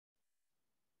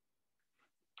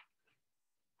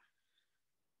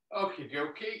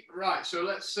Okay. Right, so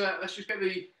let's just get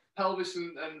the pelvis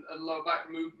and lower back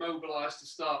mobilised to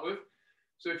start with.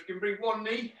 So if you can bring one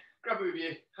knee, grab it with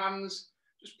your hands,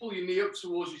 just pull your knee up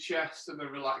towards your chest and then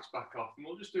relax back off. And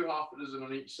we'll just do half a dozen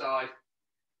on each side.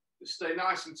 Just stay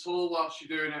nice and tall whilst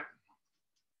you're doing it.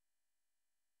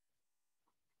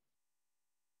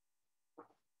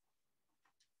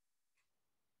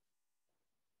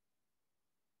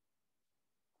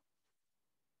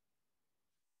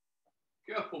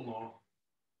 Couple more.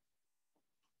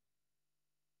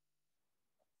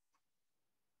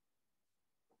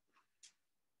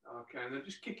 Okay, and then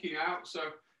just kicking out. So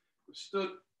we've stood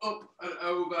up and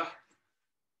over,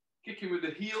 kicking with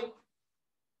the heel.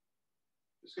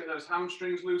 Just get those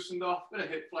hamstrings loosened off, bit of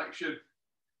hip flexion,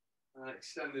 and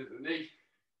extending the knee.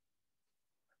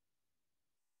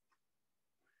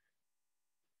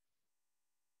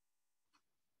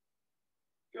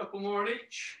 Couple more on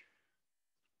each.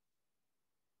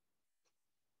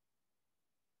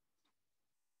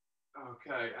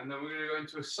 Okay, and then we're going to go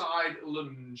into a side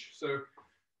lunge. So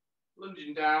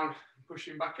lunging down and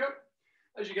pushing back up.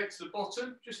 As you get to the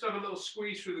bottom, just have a little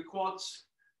squeeze through the quads,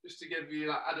 just to give you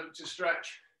that adductor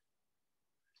stretch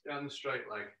down the straight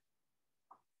leg.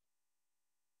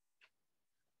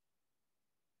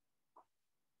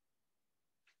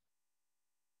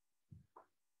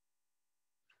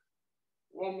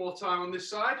 One more time on this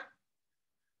side.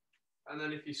 And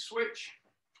then if you switch,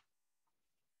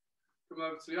 come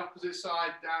over to the opposite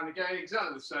side, down again,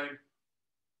 exactly the same.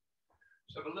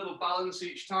 Just have a little balance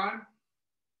each time.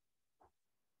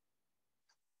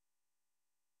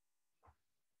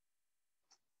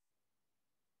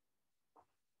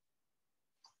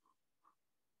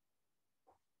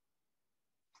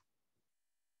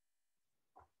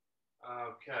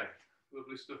 Okay,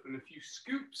 lovely stuff. And a few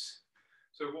scoops.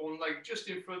 So one leg just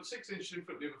in front, 6 inches in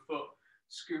front of the other foot,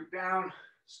 scoop down,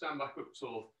 stand back up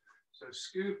tall. So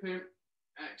scooping,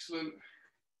 excellent.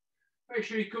 Make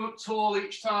sure you come up tall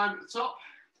each time at the top.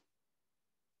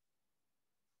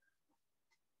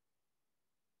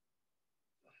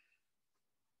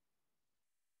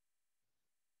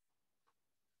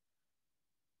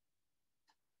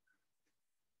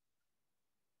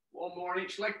 One more on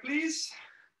each leg, please.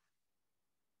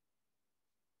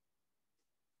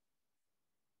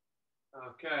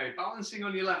 Okay, balancing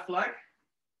on your left leg.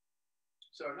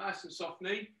 So nice and soft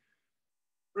knee.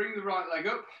 Bring the right leg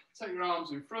up, take your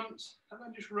arms in front, and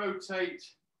then just rotate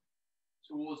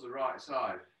towards the right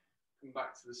side. Come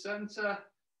back to the center,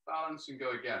 balance and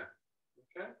go again.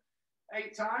 Okay,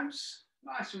 8 times,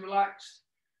 nice and relaxed.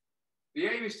 The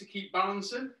aim is to keep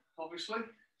balancing, obviously.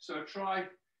 So try,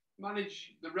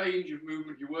 manage the range of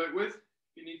movement you work with.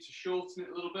 If you need to shorten it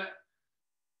a little bit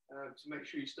to make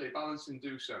sure you stay balanced, and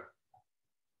do so.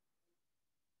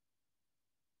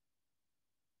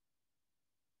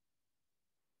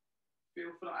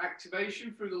 Feel for that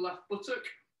activation through the left buttock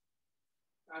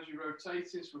as you're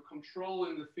rotating, so we're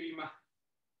controlling the femur.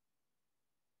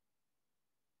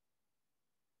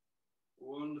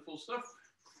 Wonderful stuff.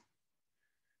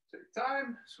 Take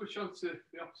time, switch on to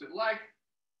the opposite leg.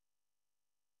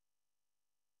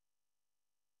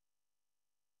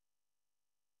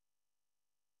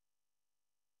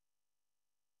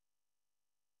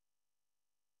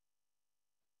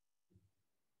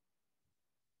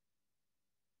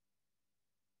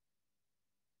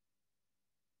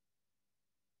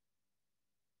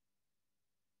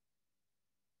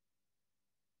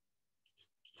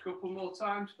 Couple more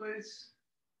times, please.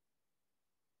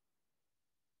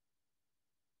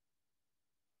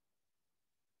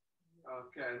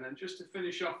 Okay, and then just to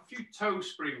finish off, a few toe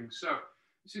springs. So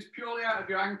this is purely out of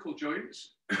your ankle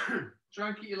joints. Try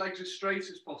and keep your legs as straight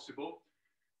as possible.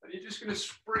 And you're just going to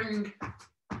spring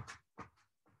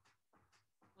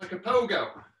like a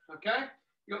pogo, okay?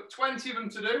 You've got 20 of them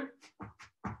to do.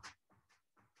 As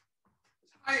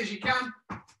high as you can,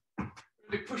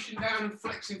 really pushing down and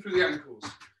flexing through the ankles.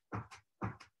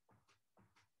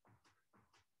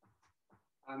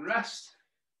 And rest.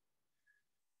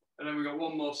 And then we've got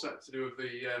one more set to do with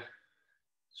the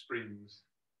springs.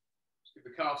 Just give the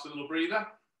calves a little breather.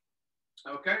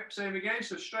 Okay, same again,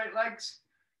 so straight legs,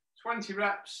 20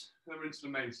 reps, then we're into the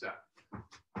main set.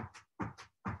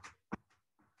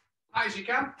 High as you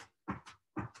can.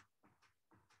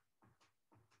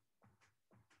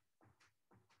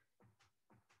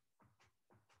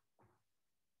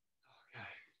 Okay,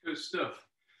 good stuff.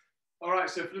 All right,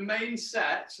 so for the main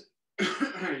set,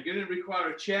 you're going to require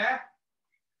a chair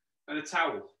and a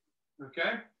towel,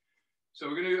 okay? So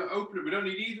we're going to open it. We don't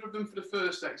need either of them for the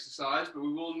first exercise, but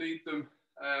we will need them,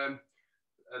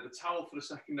 the towel for the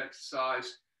second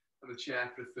exercise and the chair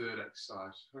for the third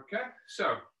exercise, okay?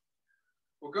 So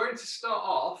We're going to start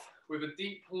off with a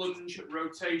deep lunge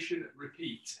rotation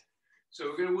repeat. So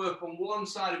we're going to work on one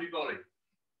side of your body.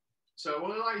 So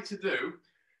what I'd like you to do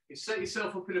is set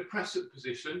yourself up in a press-up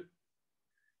position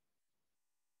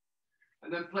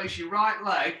and then place your right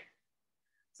leg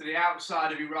to the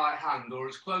outside of your right hand, or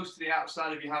as close to the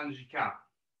outside of your hand as you can.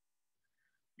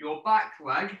 Your back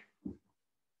leg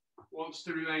wants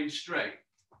to remain straight.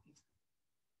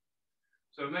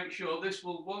 So make sure this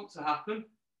will want to happen,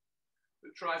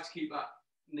 but try to keep that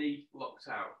knee locked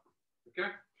out, okay?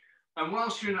 And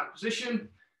whilst you're in that position,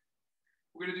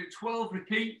 we're going to do 12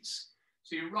 repeats.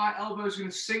 So your right elbow is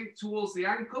going to sink towards the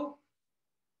ankle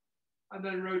and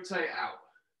then rotate out.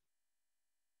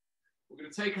 We're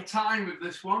going to take our time with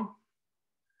this one.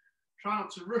 Try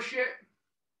not to rush it.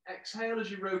 Exhale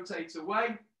as you rotate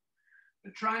away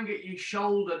and try and get your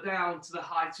shoulder down to the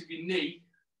height of your knee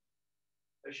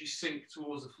as you sink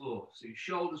towards the floor. So your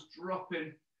shoulders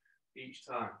dropping each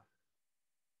time.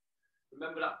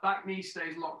 Remember that back knee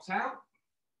stays locked out.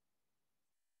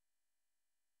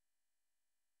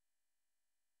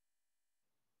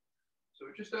 So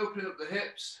we're just opening up the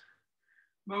hips,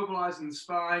 mobilizing the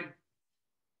spine.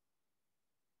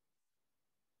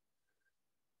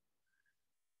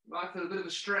 You might feel a bit of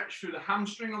a stretch through the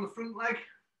hamstring on the front leg,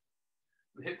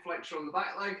 the hip flexor on the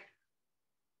back leg.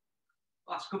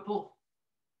 Last couple.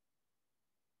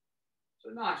 So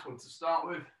a nice one to start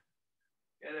with.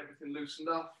 Get everything loosened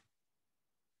off.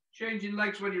 Changing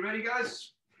legs when you're ready,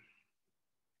 guys.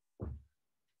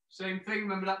 Same thing,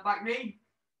 remember that back knee.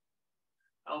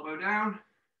 Elbow down.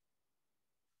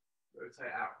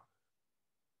 Rotate out.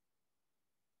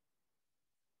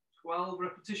 12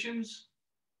 repetitions.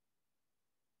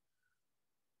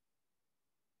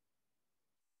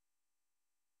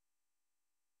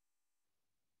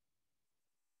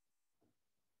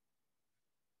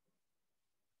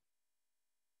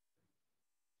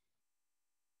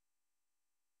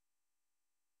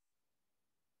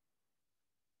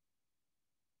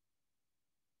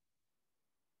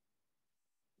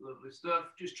 Lovely stuff.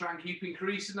 Just try and keep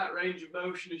increasing that range of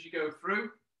motion as you go through.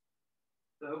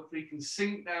 So hopefully you can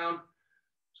sink down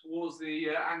towards the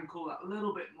ankle that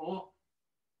little bit more.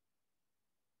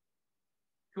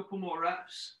 Couple more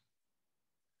reps.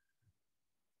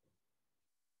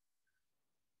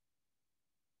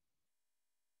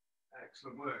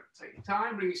 Excellent work. Take your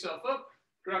time, bring yourself up,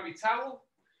 grab your towel.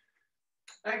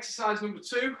 Exercise number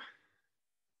 2.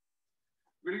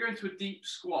 We're going to go into a deep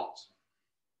squat.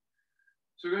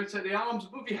 So we're going to take the arms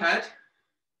above your head.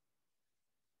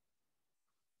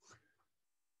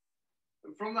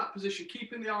 And from that position,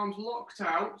 keeping the arms locked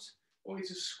out, I want you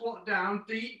to squat down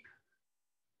deep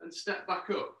and step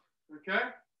back up, okay?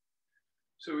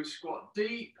 So we squat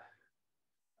deep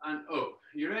and up.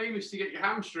 Your aim is to get your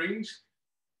hamstrings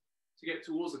to get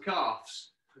towards the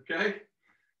calves, okay?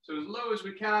 So as low as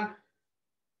we can,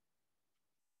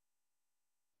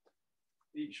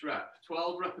 each rep,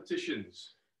 12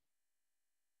 repetitions.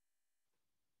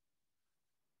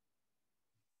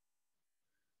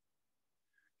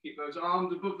 Keep those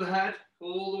arms above the head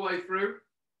all the way through.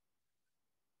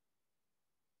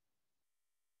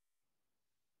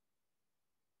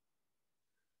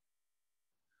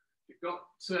 If you've got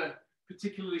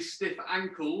particularly stiff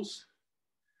ankles,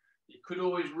 you could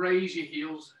always raise your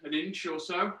heels an inch or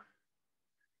so,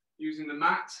 using the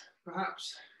mat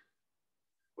perhaps,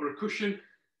 or a cushion.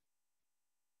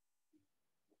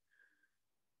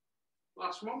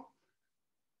 Last one.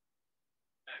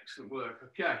 Excellent work.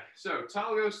 Okay, so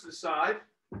towel goes to the side.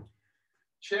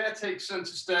 Chair takes center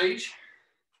stage.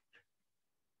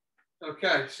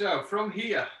 Okay, so from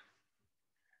here,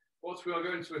 what we are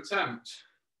going to attempt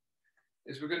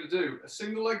is we're going to do a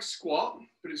single leg squat,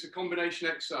 but it's a combination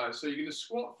exercise. So you're going to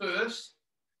squat first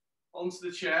onto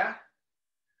the chair.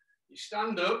 You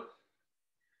stand up.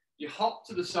 You hop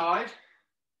to the side,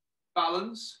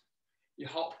 balance. You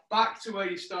hop back to where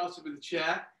you started with the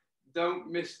chair.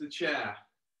 Don't miss the chair.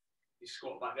 You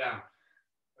squat back down,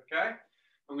 okay?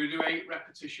 I'm going to do 8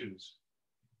 repetitions.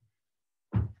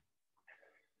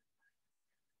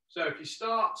 So if you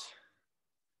start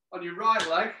on your right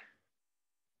leg,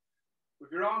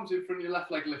 with your arms in front of your left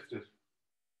leg lifted.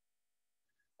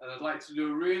 And I'd like to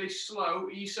do a really slow,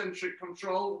 eccentric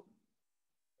control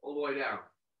all the way down.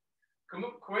 Come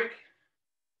up quick,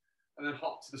 and then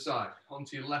hop to the side,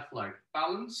 onto your left leg.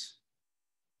 Balance,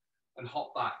 and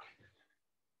hop back.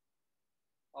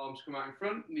 Arms come out in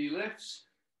front, knee lifts,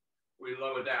 we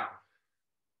lower down.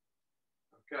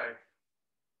 Okay,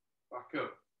 back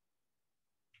up,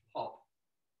 hop.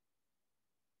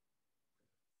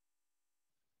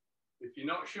 If you're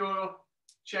not sure,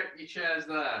 check your chairs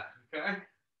there, okay?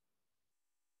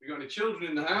 If you've got any children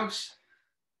in the house,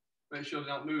 make sure they're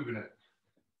not moving it.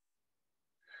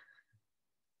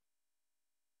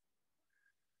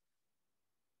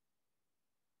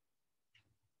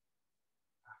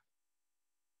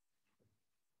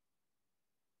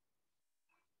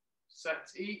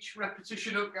 Set each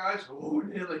repetition up, guys. Oh,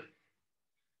 nearly.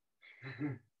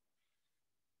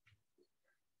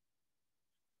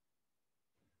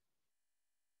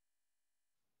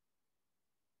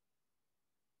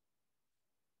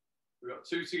 We've got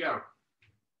 2 to go.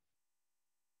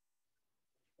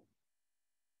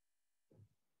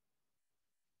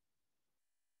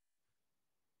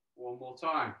 One more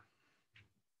time.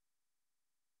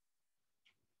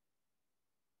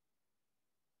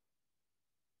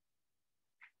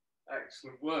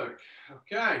 Excellent work.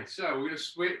 Okay, so we're going to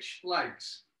switch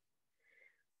legs.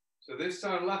 So this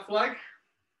time, left leg.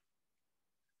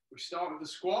 We start with the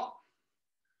squat.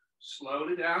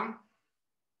 Slowly down.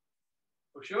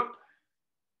 Push up.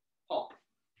 Hop.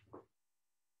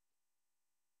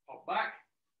 Hop back.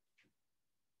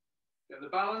 Get the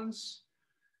balance.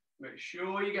 Make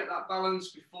sure you get that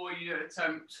balance before you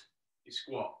attempt your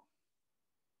squat.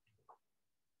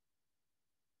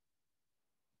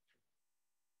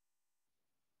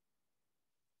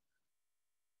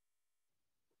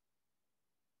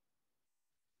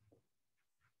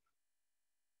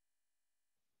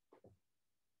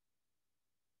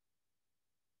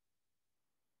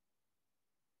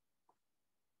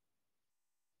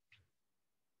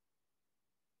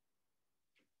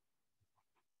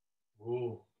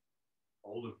 Oh,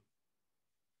 hold them.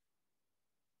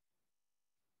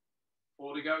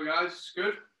 4 to go, guys. It's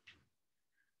good.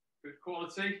 Good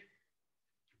quality.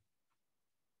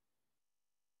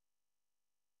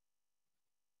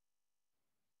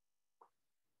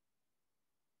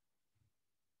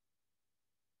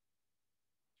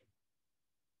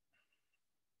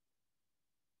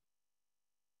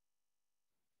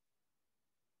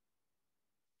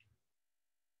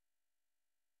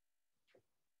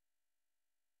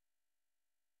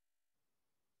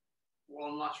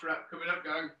 One last rep coming up,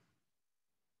 going.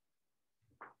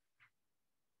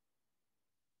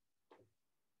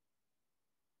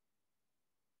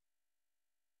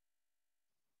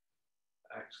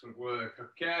 Excellent work.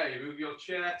 Okay, move your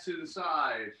chair to the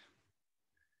side.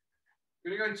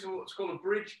 We're going to go into what's called a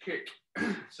bridge kick.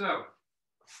 So,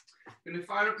 you're going to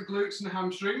fire up the glutes and the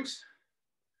hamstrings.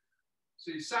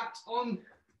 So you sat on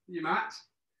your mat,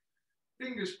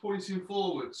 fingers pointing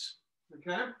forwards,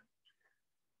 okay?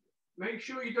 Make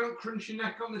sure you don't crunch your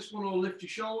neck on this one or lift your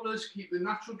shoulders. Keep the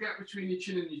natural gap between your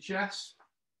chin and your chest.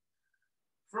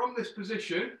 From this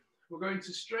position, we're going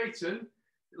to straighten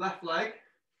your left leg,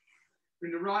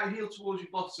 bring the right heel towards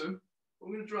your bottom.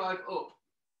 We're going to drive up,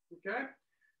 okay?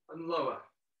 And lower.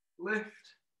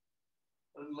 Lift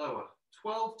and lower.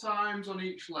 12 times on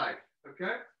each leg,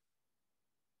 okay?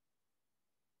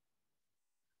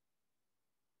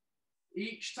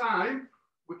 Each time,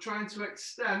 we're trying to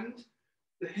extend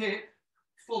the hip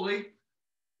fully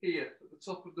here at the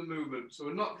top of the movement. So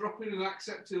we're not dropping and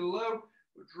accepting a low,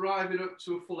 we're driving up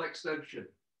to a full extension.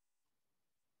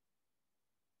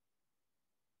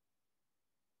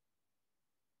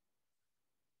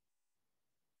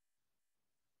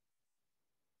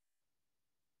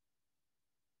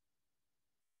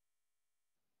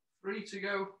 Three to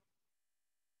go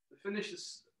to finish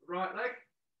this right leg.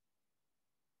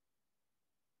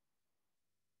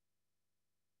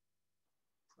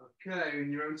 Okay,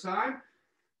 in your own time,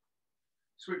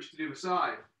 switch to the other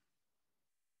side.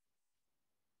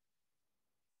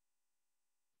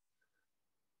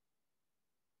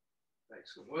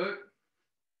 Excellent work.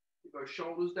 Keep those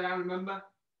shoulders down, remember.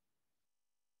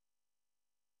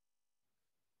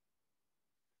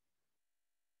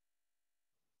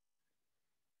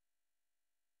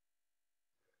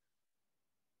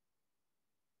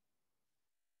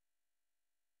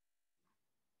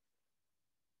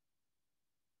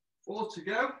 Four to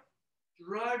go.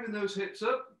 Driving those hips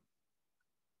up.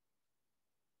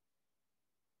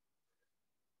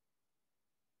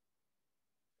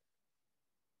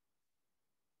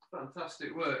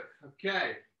 Fantastic work.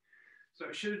 Okay. So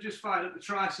it should have just fired up the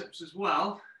triceps as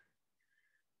well.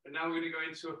 But now we're going to go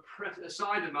into a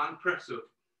Siderman press up.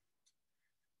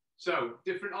 So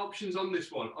different options on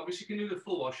this one. Obviously you can do the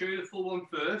full. I'll show you the full one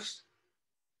first.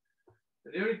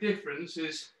 But the only difference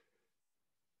is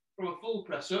from a full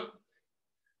press up,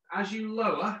 as you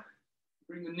lower,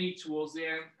 bring the knee towards the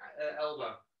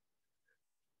elbow.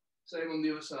 Same on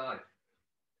the other side.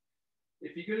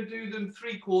 If you're going to do them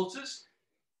 3/4,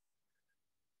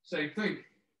 same thing.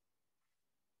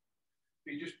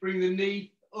 You just bring the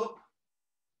knee up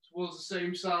towards the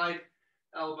same side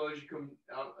elbow as you come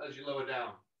out, as you lower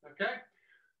down. Okay.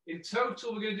 In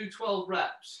total, we're going to do 12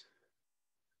 reps.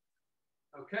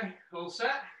 Okay, all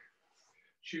set.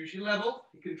 Choose your level.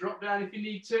 You can drop down if you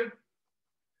need to.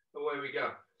 Away we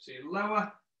go. So you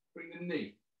lower, bring the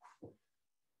knee.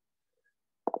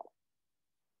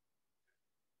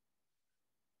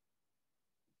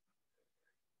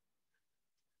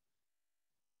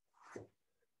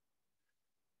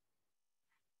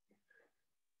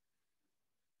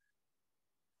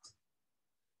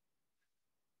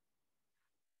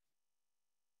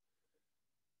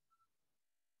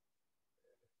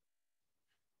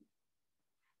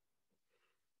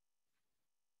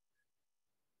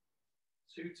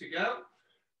 Two to go.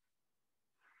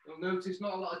 You'll notice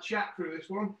not a lot of chat through this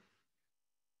one.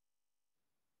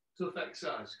 Tough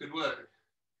exercise, good work.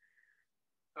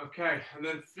 Okay, and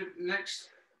then the next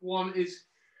one is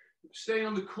staying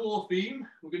on the core theme.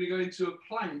 We're going to go into a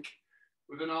plank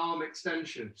with an arm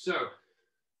extension. So,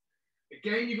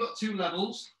 again, you've got two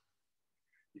levels.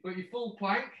 You've got your full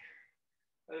plank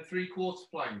and a 3/4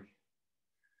 plank.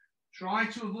 Try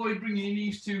to avoid bringing your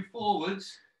knees too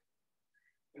forwards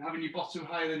and having your bottom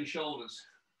higher than your shoulders.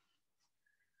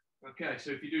 Okay,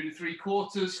 so if you're doing the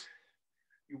 3/4,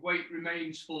 your weight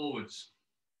remains forwards.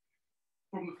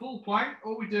 From the full plank,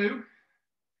 all we do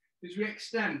is we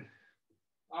extend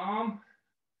arm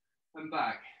and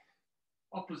back,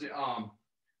 opposite arm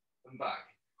and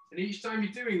back. And each time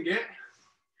you're doing it,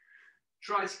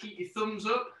 try to keep your thumbs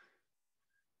up.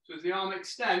 So as the arm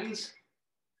extends,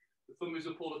 the thumb is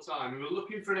up all the time. And we're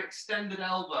looking for an extended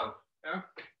elbow. Yeah?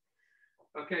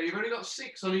 Okay, you've only got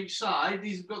 6 on each side.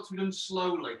 These have got to be done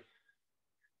slowly.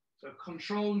 So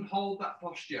control and hold that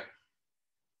posture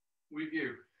with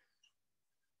you.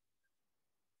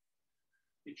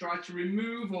 You try to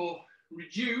remove or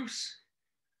reduce,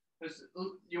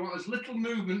 you want as little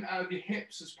movement out of your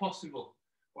hips as possible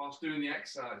whilst doing the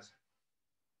exercise.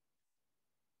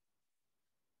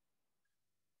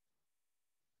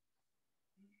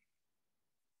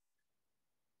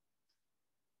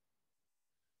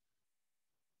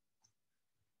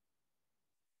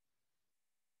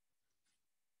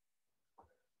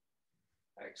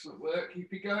 Excellent work.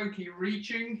 Keep it going. Keep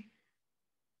reaching.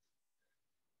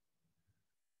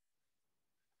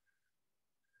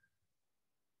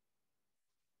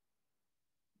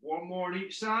 One more on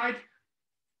each side.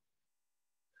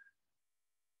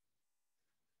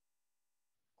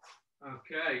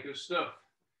 Okay, good stuff.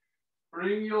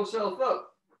 Bring yourself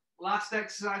up. Last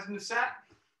exercise in the set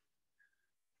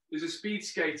is a speed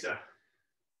skater.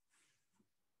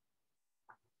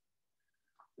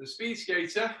 The speed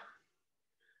skater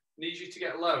needs you to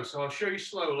get low, so I'll show you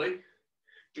slowly.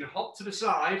 You're going to hop to the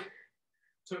side,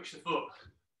 touch the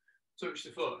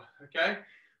foot, okay?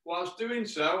 Whilst doing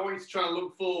so, I want you to try and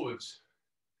look forwards.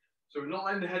 So we're not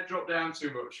letting the head drop down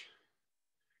too much.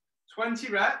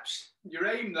 20 reps. Your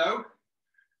aim, though,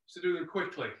 is to do them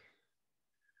quickly.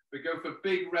 We go for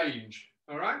big range,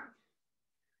 all right?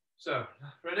 So,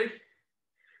 ready?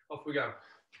 Off we go.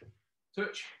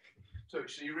 Touch,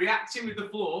 touch. So you're reacting with the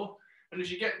floor, and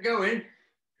as you get going,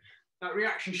 that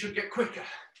reaction should get quicker.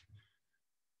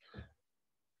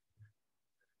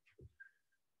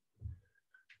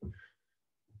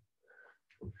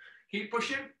 Keep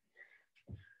pushing.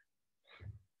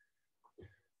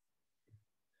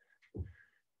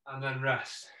 And then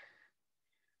rest.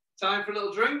 Time for a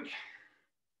little drink.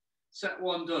 Set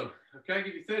one done. Okay,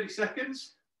 give you 30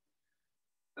 seconds.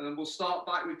 And then we'll start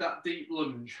back with that deep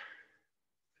lunge.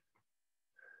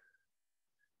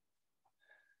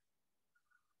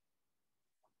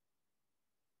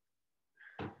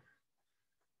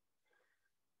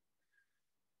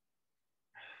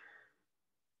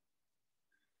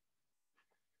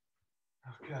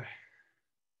 Okay,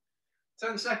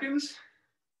 10 seconds.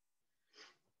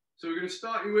 So we're going to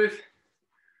start you with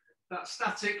that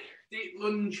static deep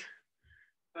lunge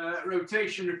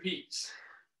rotation repeats.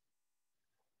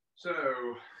 So,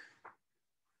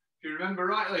 if you remember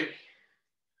rightly,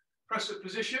 press up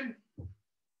position.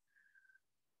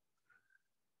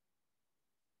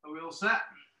 Are we all set?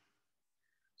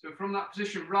 So from that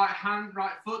position, right hand,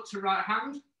 right foot to right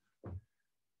hand.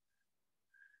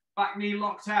 Back knee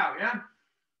locked out, yeah?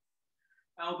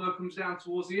 Elbow comes down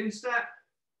towards the instep.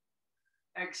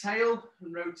 Exhale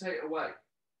and rotate away.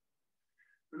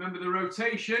 Remember, the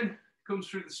rotation comes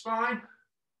through the spine.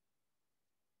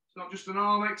 It's not just an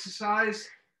arm exercise.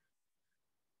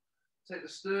 Take the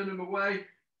sternum away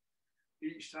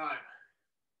each time.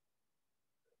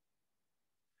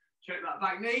 Check that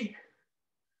back knee.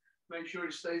 Make sure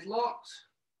it stays locked.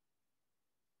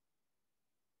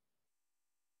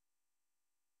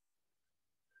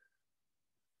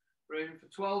 We're aiming for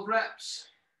 12 reps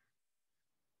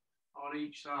on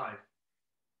each side.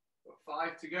 Got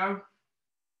 5 to go.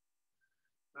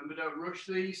 Remember, don't rush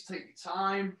these, take your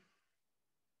time.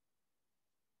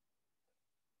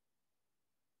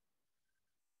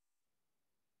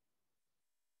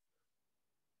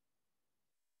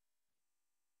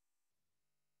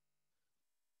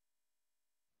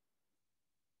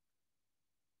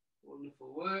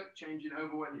 Wonderful work. Changing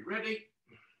over when you're ready.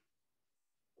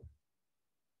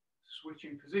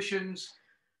 Switching positions.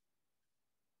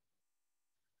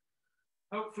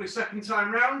 Hopefully second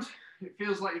time round, it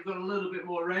feels like you've got a little bit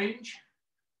more range.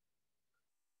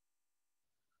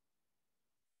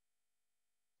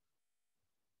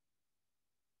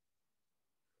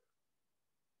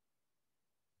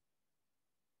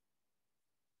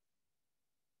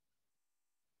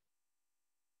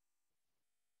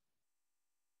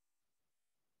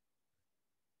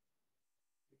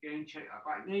 Again, check that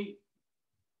back knee.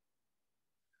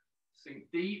 Sink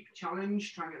deep,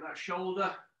 challenge, try and get that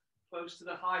shoulder close to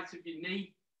the height of your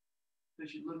knee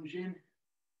as you lunge in.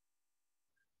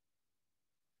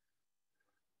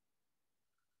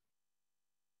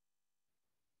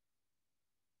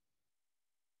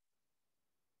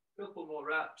 Couple more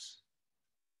reps.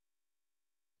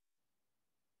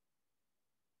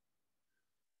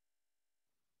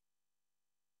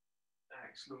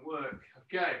 Excellent work.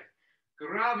 Okay,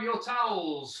 grab your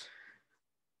towels.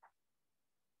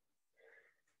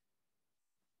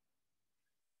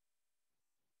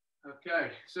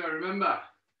 Okay, so remember,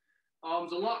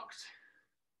 arms are locked,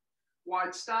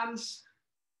 wide stance.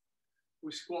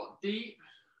 We squat deep,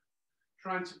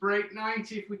 trying to break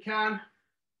 90 if we can.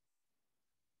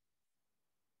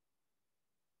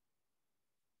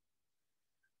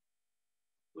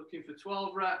 Looking for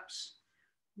 12 reps.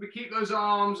 We keep those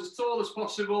arms as tall as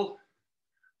possible,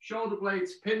 shoulder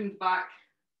blades pinned back.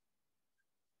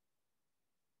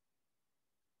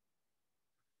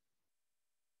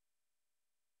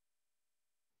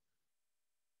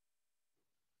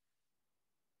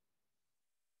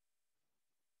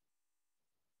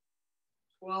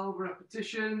 Twelve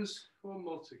repetitions, one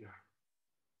more to go.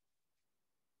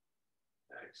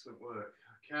 Excellent work.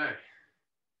 Okay,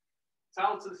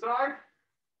 towel to the side,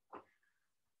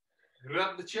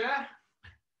 grab the chair.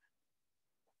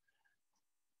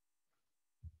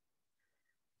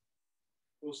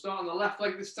 We'll start on the left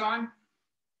leg this time.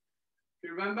 If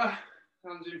you remember,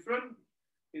 hands in front.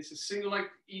 It's a single leg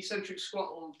eccentric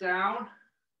squat down.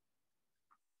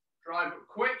 Drive up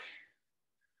quick.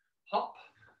 Hop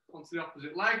onto the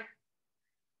opposite leg.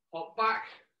 Hop back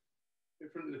in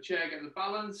front of the chair, get the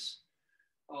balance.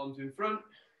 Arms in front.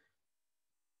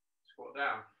 Squat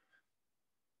down.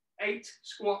 8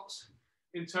 squats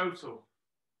in total.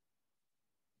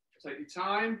 Take your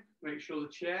time. Make sure the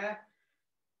chair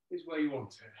is where you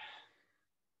want it.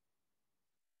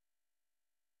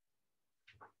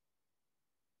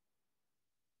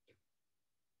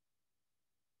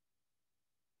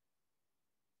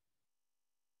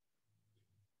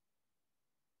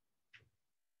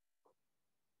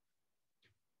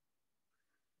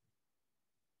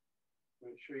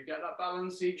 Make sure you get that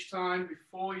balance each time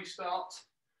before you start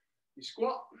your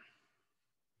squat.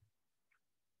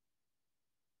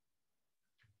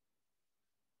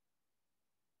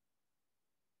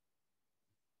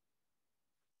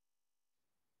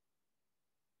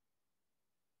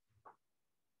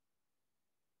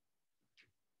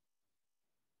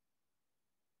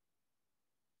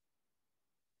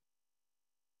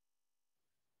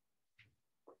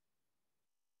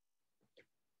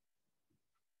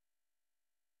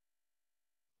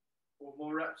 One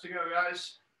more rep to go,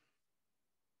 guys.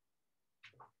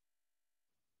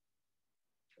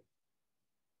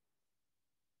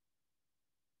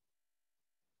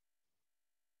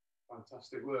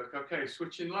 Fantastic work. Okay,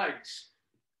 switching legs.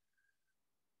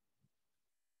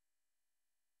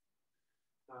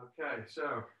 Okay,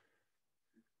 so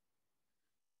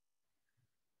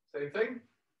same thing.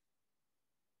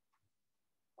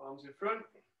 Arms in front.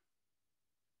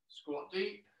 Squat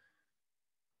deep.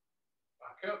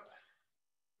 Back up.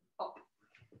 Up.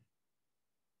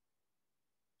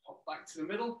 Hop back to the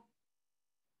middle.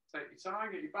 Take your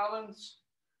time, get your balance.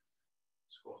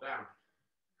 Squat down.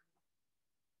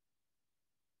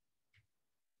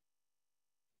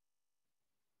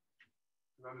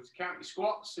 Remember to count your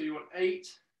squats, so you want 8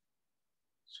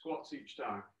 squats each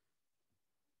time.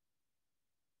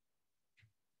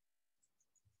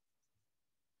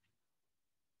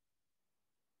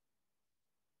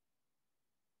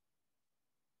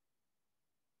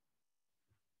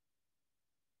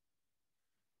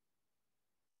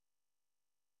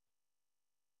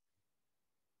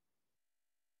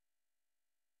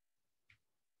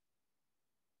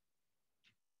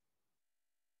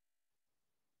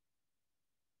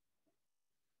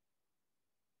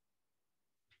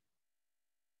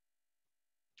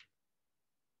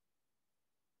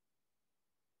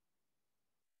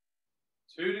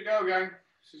 2 to go, gang.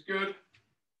 This is good.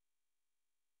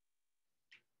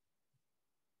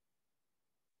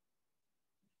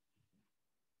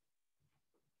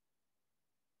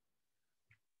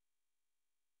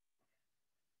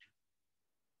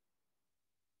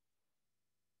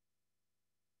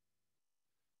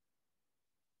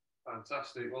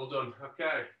 Fantastic, well done.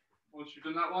 Okay, once you've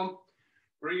done that one,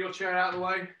 bring your chair out of the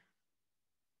way.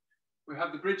 We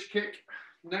have the bridge kick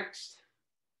next.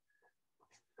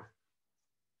 So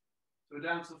we're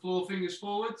down to the floor, fingers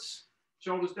forwards,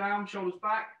 shoulders down, shoulders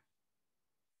back.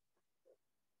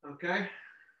 Okay,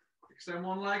 extend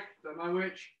one leg, don't know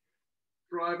which.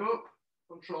 Drive up,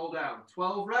 control down.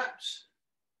 12 reps.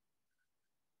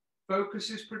 Focus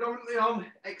is predominantly on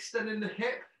extending the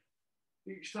hip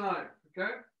each time,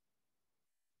 okay?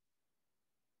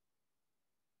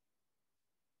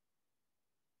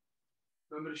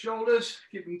 Remember the shoulders,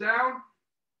 keep them down.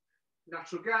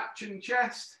 Natural gap, chin and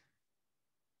chest.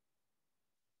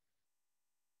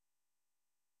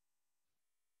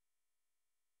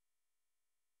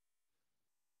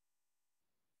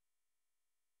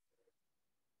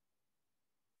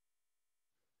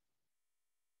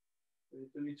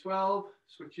 We've done your 12,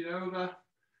 switch it over.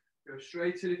 Go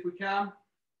straight in if we can.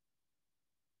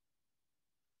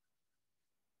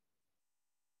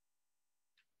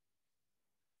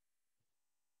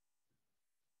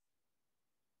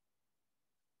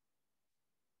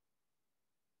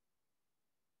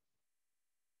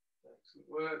 Excellent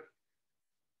work.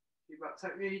 Keep that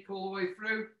technique all the way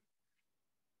through.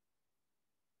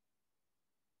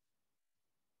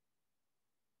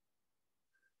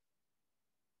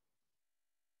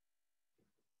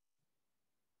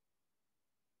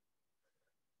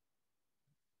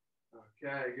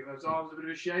 Okay, give those arms a bit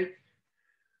of a shake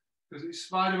because it's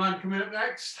Spider-Man coming up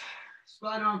next.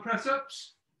 Spider-Man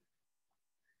press-ups.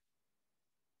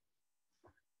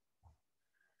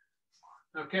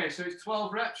 Okay, so it's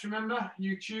 12 reps, remember?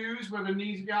 You choose whether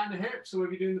knees are behind the hips or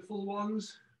whether you're doing the full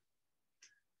ones.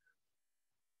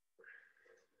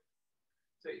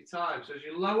 Take your time. So as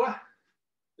you lower,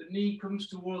 the knee comes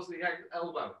towards the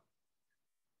elbow.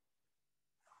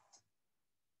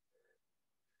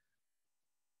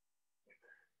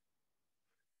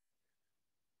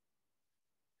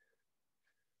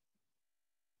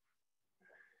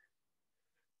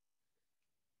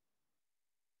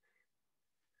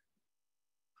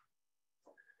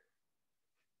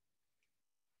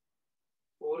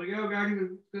 Four to go,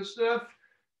 gang. Good stuff.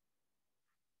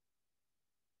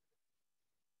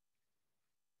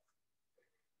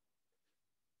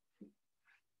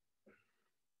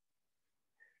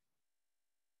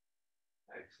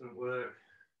 Excellent work.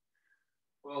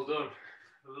 Well done.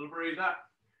 A little breather.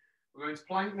 We're going to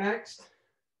plank next.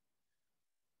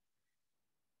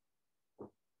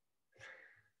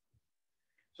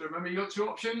 So remember, you've got two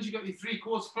options. You've got your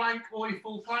 3/4 plank or your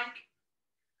full plank.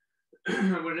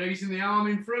 We're raising the arm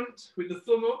in front with the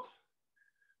thumb up,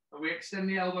 and we extend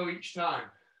the elbow each time.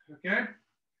 Okay?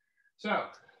 So,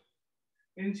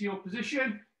 into your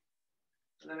position,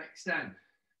 and then extend.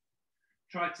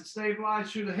 Try to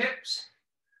stabilize through the hips,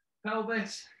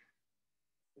 pelvis,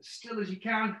 as still as you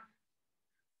can.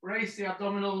 Raise the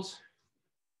abdominals.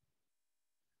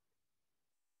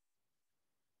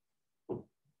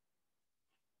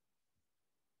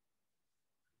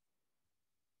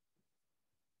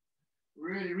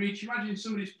 Really reach. Imagine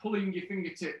somebody's pulling your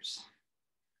fingertips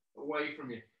away from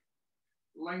you.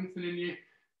 Lengthening you.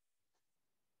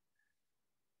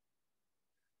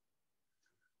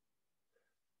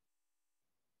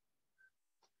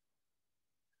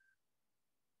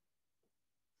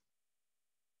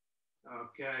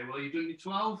 Okay, well, you've done your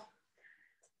 12.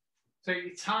 Take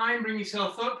your time, bring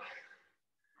yourself up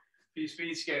for your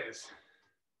speed skaters.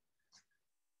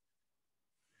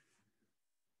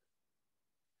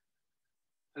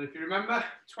 And if you remember,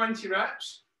 20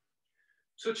 reps,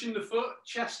 touching the foot,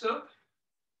 chest up,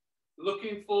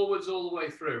 looking forwards all the way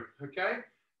through, okay?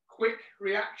 Quick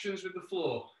reactions with the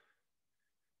floor.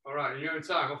 All right, in your own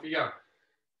time, off you go.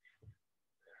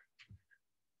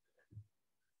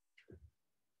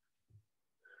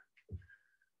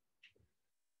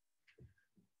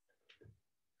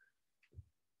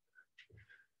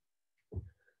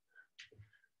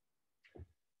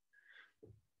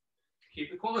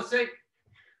 Keep the quality.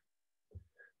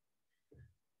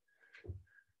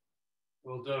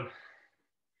 Well done.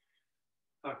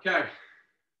 Okay.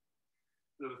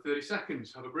 Another 30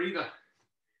 seconds. Have a breather.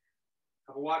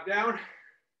 Have a wipe down.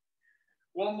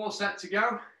 One more set to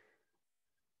go.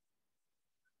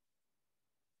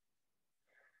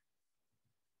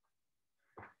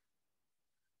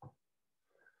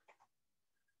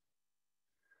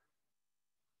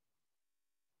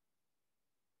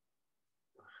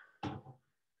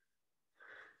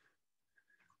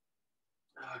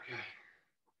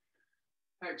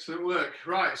 Okay. Excellent work.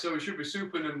 Right, so we should be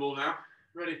super nimble now,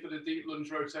 ready for the deep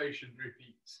lunge rotation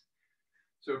repeats.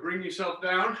 So bring yourself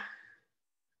down.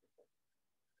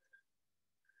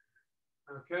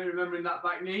 Okay, remembering that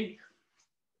back knee.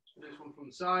 This one from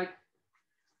the side.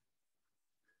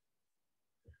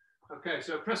 Okay,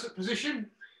 so press up position.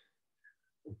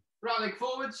 Right leg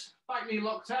forwards, back knee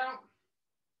locked out.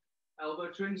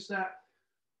 Elbow to instep.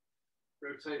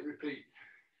 Rotate, repeat.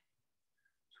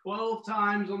 12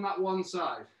 times on that one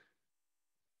side.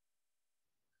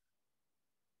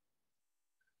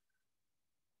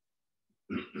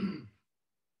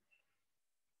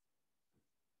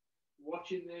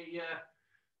 Watching the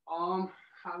arm,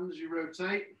 hands you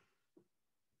rotate.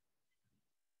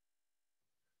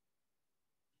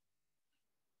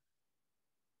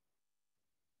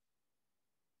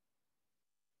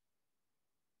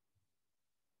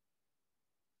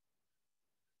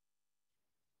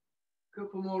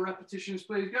 Couple more repetitions,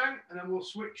 please, going, and then we'll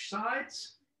switch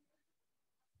sides.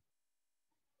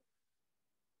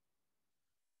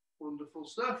 Wonderful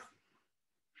stuff.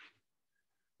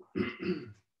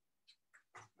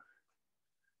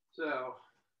 So,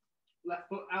 left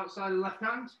foot outside the left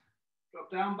hand,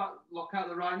 drop down, back, lock out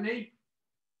the right knee.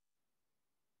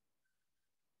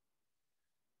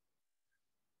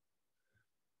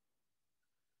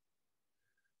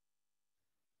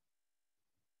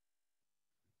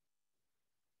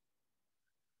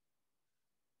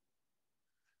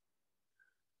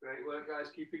 Great work,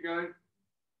 guys, keep it going.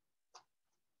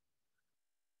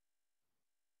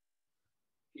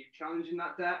 Keep challenging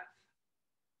that depth.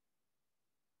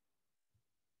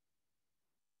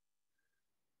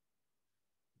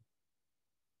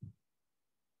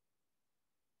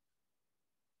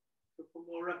 Couple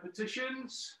more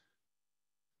repetitions.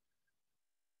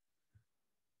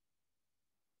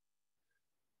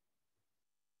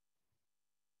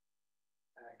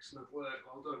 Excellent work,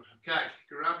 well done. Okay,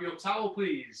 grab your towel,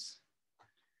 please.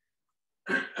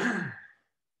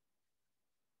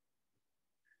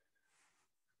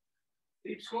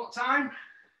 Deep squat time.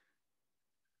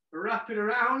 Wrap it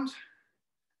around.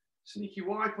 Sneaky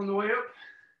wipe on the way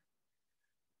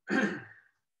up.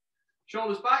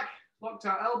 Shoulders back, locked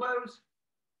out elbows.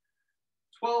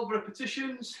 12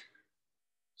 repetitions.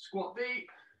 Squat deep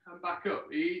and back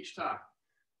up each time.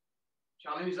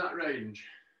 Challenge that range.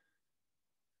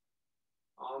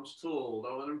 Arms tall,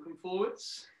 don't let them come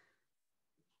forwards.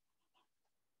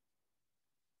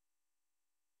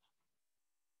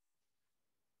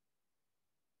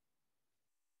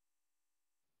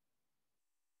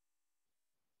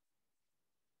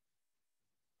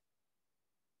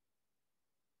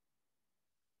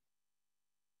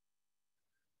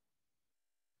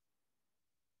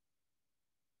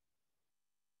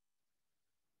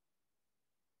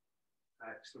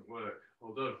 Excellent work,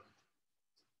 well done.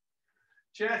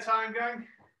 Chair time going.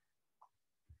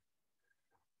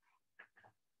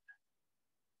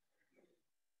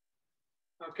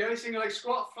 Okay, single leg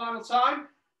squat, final time.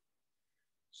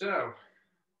 So,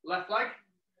 left leg,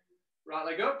 right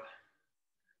leg up,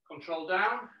 control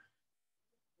down,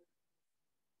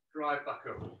 drive back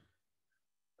up,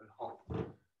 and hop. That's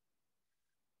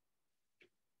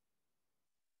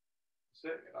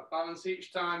it, get that balance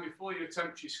each time before you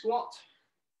attempt your squat.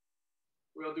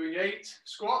 We are doing 8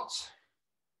 squats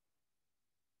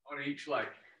on each leg.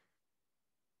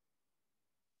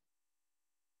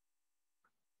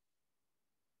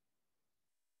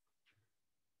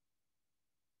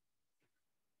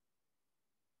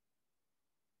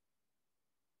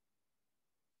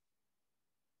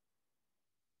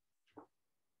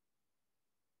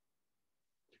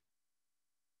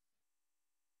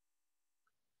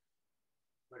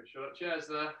 Make sure that chair's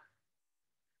there.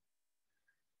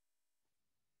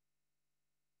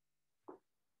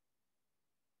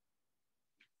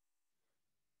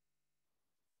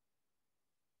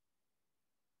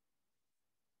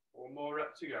 One more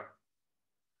rep to go.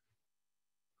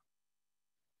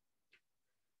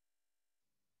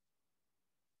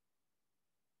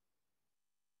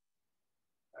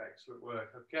 Excellent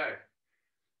work. Okay.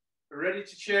 We're ready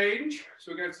to change.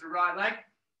 So we're going to the right leg.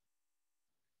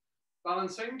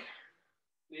 Balancing.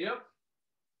 Knee up.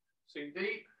 Sink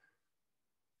deep.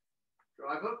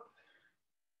 Drive up.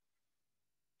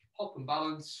 Hop and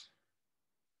balance.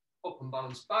 Up and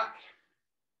balance back.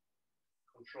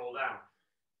 Control down.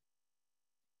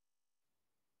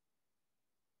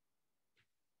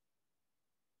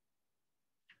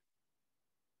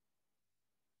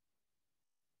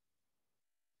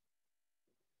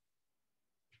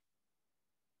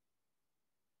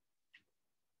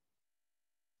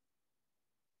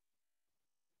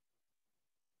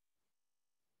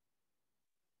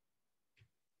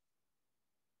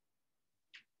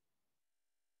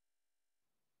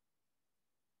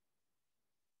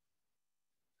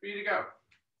 3 to go.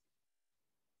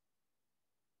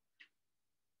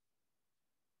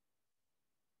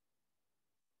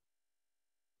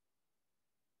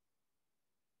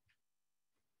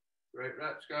 Great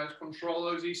reps, guys. Control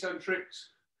those eccentrics.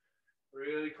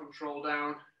 Really control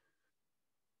down.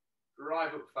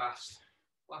 Drive up fast.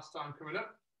 Last time coming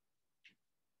up.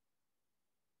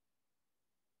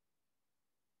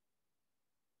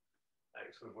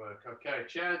 Excellent work. Okay,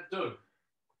 chair done.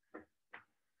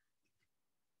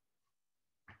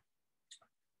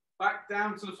 Back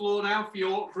down to the floor now for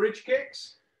your bridge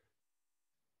kicks.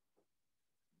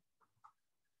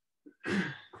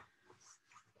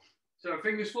 So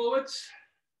fingers forwards.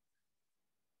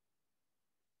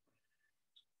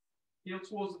 Heel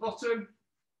towards the bottom.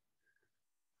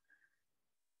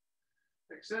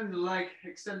 Extend the leg,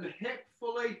 extend the hip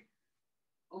fully,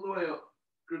 all the way up.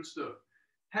 Good stuff.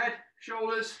 Head,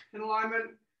 shoulders in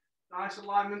alignment. Nice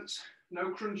alignments.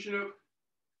 No crunching up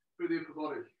through the upper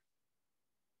body.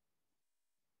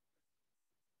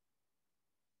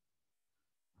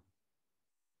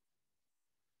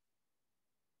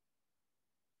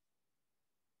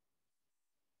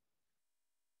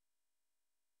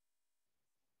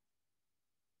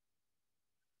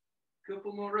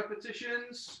 Couple more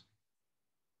repetitions.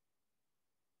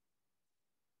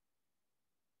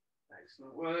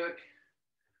 Excellent work.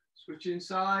 Switching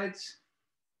sides.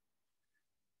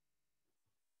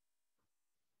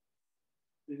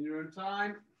 In your own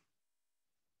time.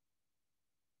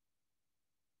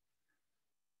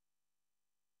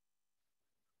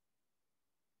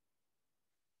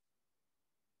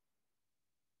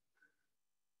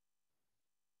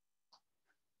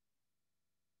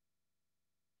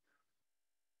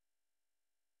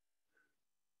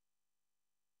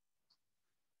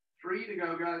 Three to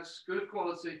go, guys. Good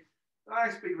quality.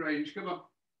 Nice big range. Come on.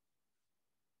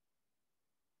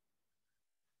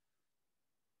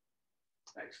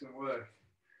 Excellent work.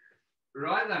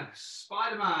 Right then,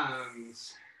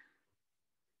 Spider-Mans.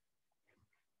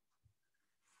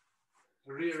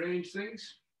 Rearrange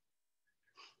things.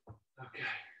 Okay.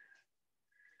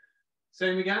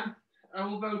 Same again.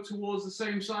 Elbow towards the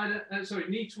same side,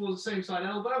 knee towards the same side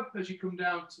elbow as you come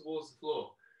down towards the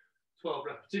floor. 12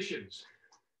 repetitions.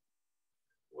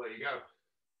 There you go.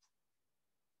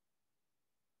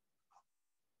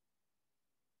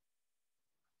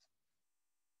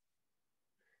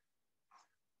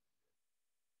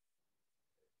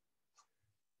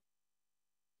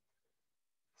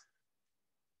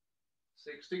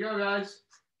 Six to go, guys.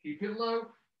 Keep it low.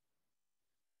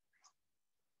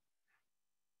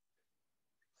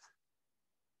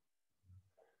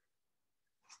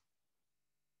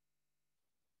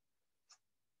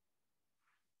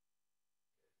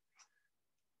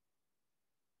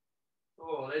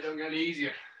 Oh, they don't get any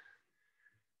easier.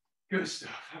 Good stuff.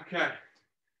 Okay.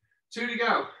 2 to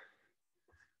go.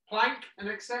 Plank and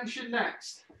extension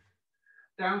next.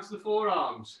 Down to the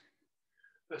forearms.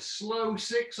 A slow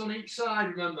 6 on each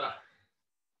side, remember.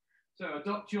 So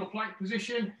adopt your plank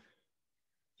position.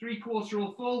 3/4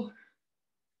 or full.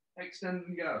 Extend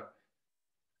and go.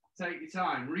 Take your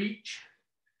time. Reach.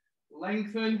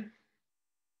 Lengthen.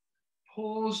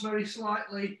 Pause very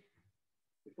slightly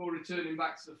before returning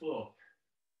back to the floor.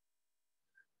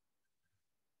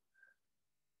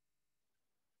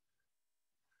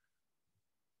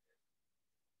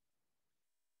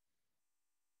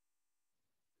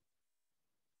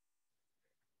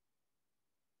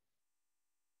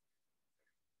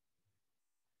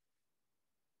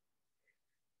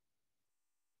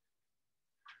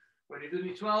 When you've done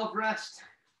your 12, rest.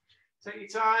 Take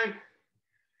your time.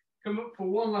 Come up for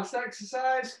one last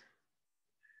exercise,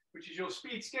 which is your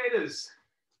speed skaters.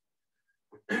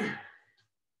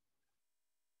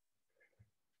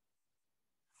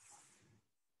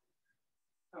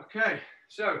 Okay,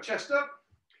 so chest up,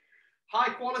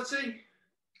 high quality,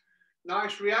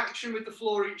 nice reaction with the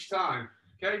floor each time.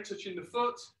 Okay, touching the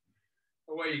foot,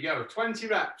 away you go. 20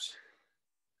 reps.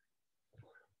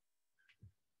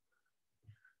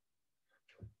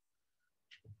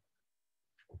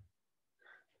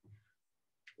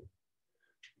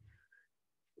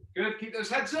 Good, keep those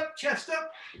heads up, chest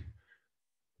up.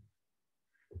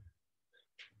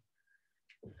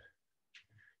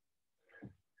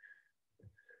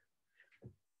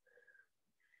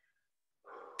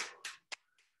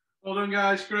 Well done,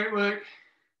 guys, great work.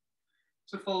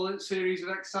 It's a full series of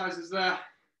exercises there.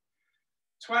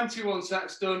 21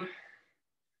 sets done.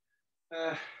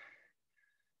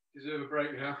 Deserve a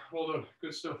break now. Well done,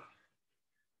 good stuff.